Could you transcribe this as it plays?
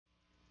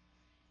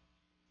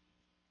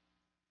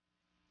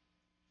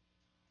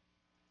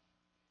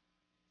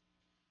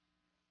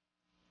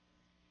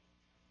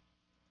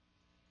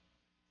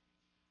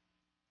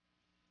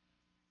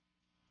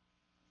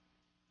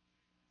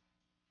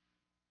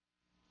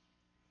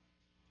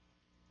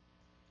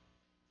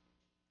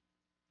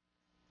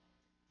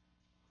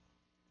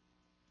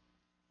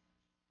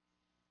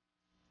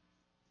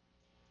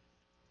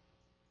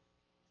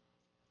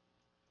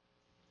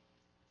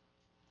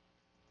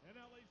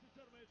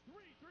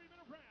Three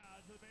three-minute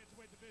rounds of the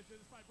bantamweight division.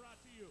 This fight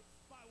brought to you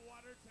by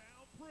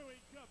Watertown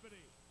Brewing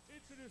Company.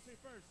 Introducing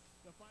first,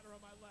 the fighter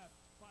on my left,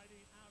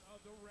 fighting out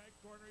of the red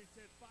corner. He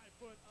sits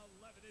 5'11"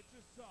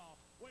 tall,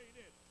 weighing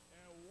in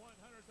at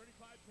 135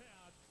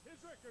 pounds. His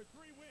record,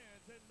 3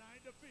 wins and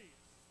 9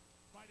 defeats.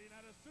 Fighting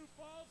out of Sioux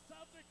Falls,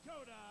 South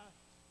Dakota,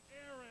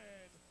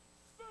 Aaron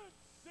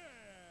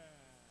Svenson.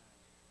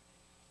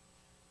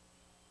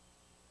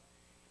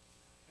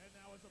 And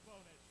now his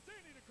opponent,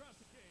 standing across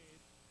the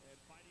cage and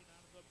fighting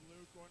out of the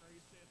blue corner.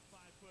 He stands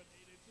 5'8"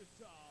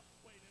 tall,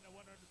 weighing in at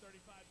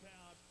 135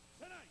 pounds.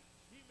 Tonight,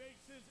 he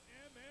makes his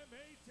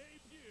MMA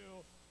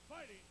debut,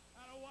 fighting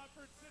out of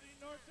Watford City,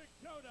 North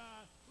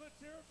Dakota. Let's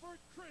hear it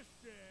for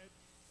Christian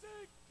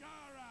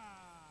Segarra.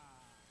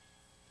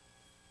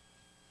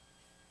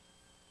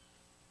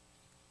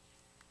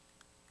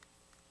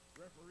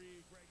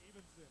 Referee Greg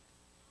Evenson.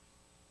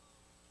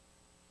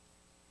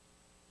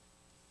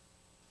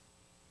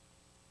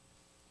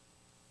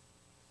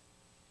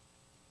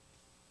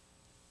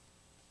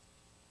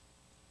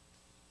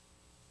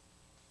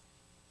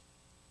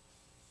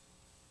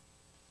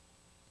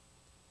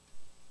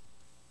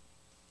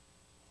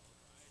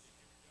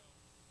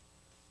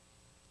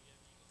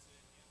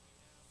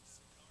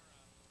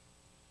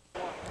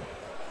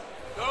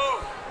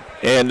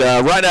 And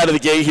right out of the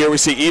gate here, we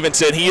see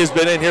Evenson. He has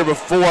been in here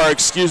before,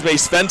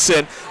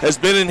 Svenson has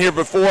been in here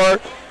before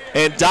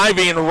and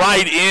diving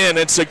right in,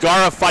 and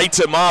Segarra fights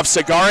him off.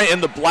 Segarra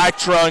in the black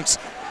trunks,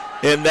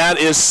 and that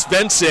is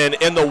Svenson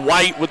in the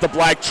white with the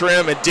black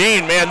trim. And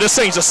Dean, man, this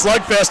thing's a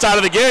slugfest out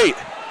of the gate.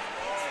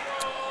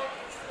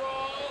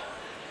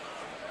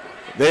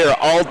 They are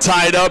all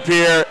tied up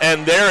here,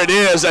 and there it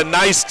is, a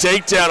nice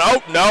takedown.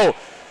 Oh, no.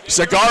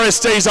 Segarra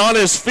stays on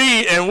his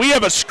feet, and we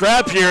have a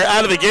scrap here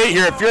out of the gate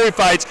here at Fury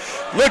Fights.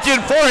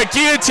 Looking for a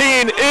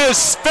guillotine is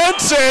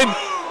Svenson,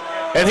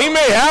 and he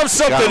may have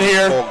something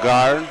here. Full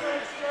guard.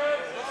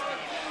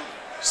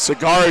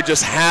 Segarra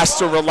just has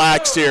to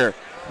relax here.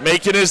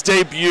 Making his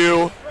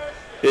debut.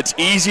 It's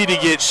easy to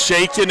get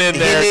shaken in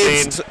there,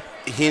 Dean.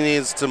 He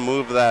needs to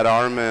move that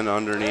arm in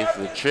underneath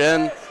the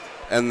chin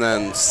and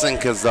then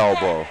sink his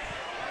elbow.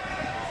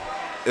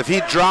 If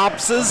he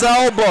drops his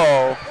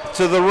elbow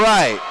to the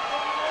right,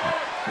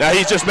 now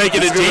he's just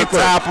making it deeper.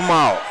 Tap him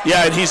out.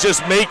 Yeah, and he's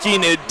just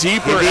making it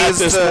deeper at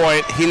this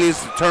point. He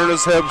needs to turn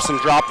his hips and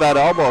drop that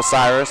elbow,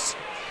 Cyrus.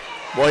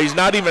 Well, he's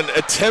not even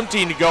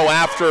attempting to go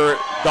after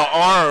the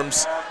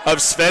arms of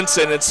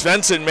Svenson, and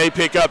Svenson may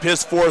pick up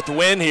his 4th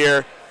win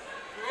here.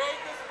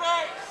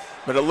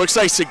 But it looks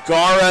like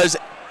Segarra's,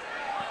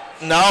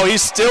 no,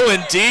 he's still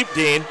in deep,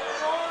 Dean.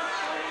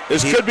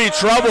 This could be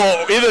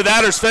trouble. Either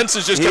that or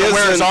Svenson's just going to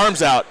wear his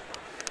arms out.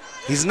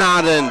 He's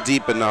not in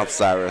deep enough,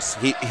 Cyrus.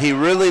 He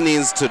really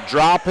needs to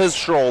drop his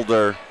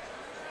shoulder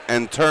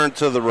and turn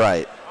to the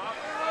right.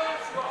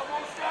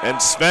 And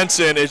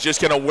Svenson is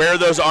just going to wear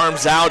those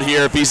arms out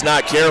here if he's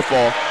not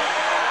careful.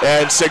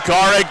 And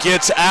Segarra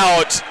gets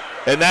out,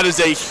 and that is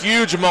a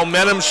huge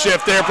momentum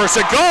shift there for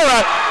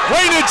Segarra.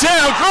 Weighing it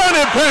down, ground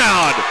and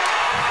pound.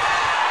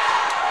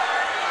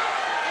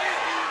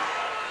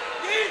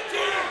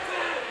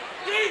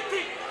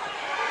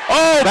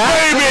 Oh,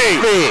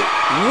 baby!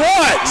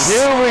 What?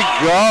 Here we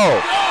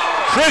go.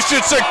 Christian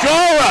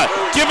Segarra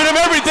giving him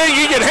everything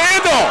he can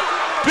handle.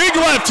 Big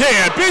left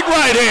hand, big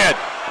right hand.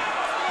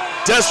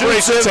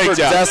 Desperation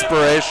takedown.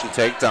 Desperation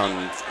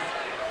takedown.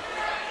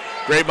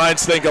 Great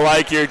minds think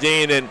alike here,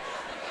 Dean. And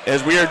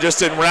as we are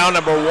just in round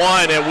number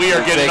 1, and we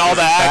are getting all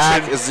the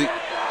action. Is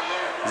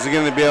he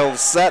going to be able to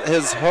set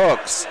his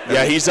hooks?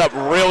 Yeah, he's up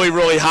really,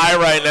 really high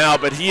right now,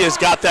 but he has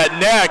got that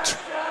neck,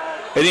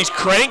 and he's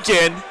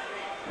cranking.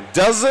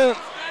 Doesn't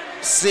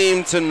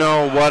seem to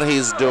know what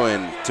he's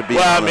doing, to be honest.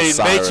 Well, I mean,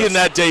 Cyrus. making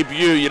that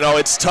debut, you know,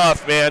 it's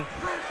tough, man.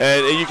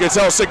 And you can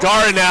tell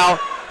Segarra now,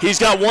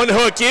 he's got one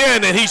hook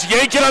in, and he's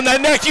yanking on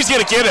that neck. He's going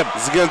to get him.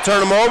 Is he going to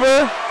turn him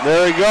over?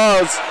 There he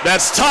goes.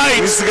 That's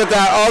tight. He needs to get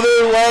that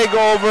other leg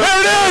over.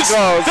 There it is.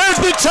 There's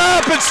the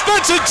tap, and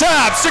Svenson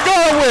taps.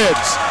 Segarra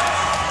wins.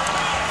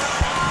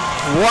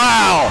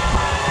 Wow.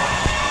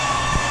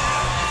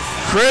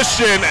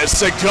 Christian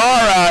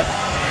Segarra,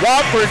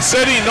 Watford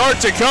City, North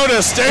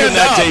Dakota, stand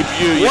up.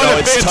 Debut, what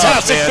a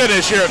fantastic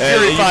finish here at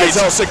Fury Fights.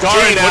 Segarra,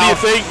 what do you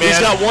think, man? He's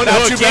got one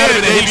hook in,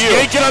 and he's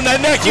yanking on that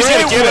neck. He's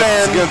going to get it.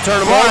 He's going to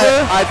turn him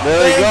over.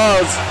 There he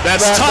goes.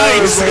 That's tight.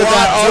 He's going to get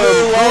that other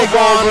leg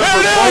on. There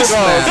it is.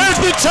 There's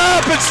the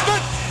top.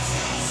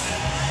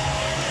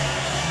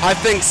 I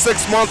think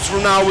 6 months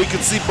from now, we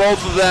could see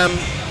both of them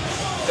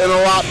in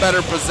a lot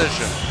better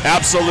position.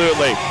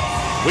 Absolutely.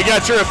 We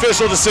got your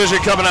official decision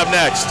coming up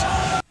next.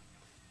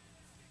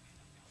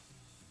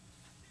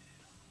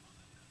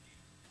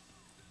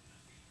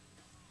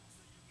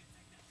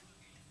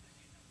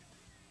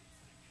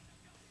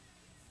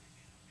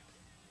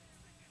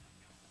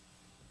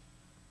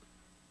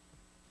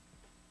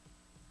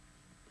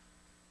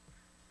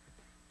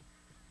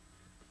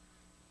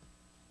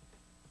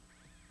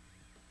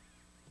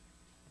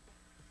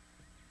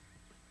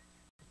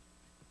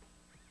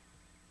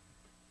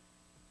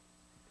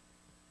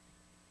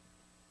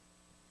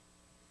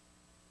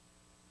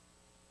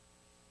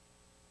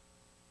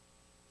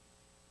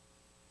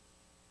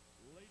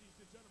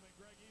 gentlemen,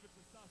 Greg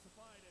Evenson stops the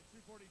fight at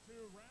 242,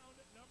 round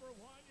number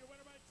 1. Your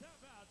winner by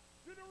tap out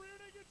to the rear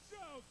naked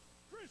choke,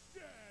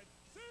 Christian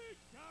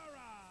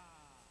Segarra.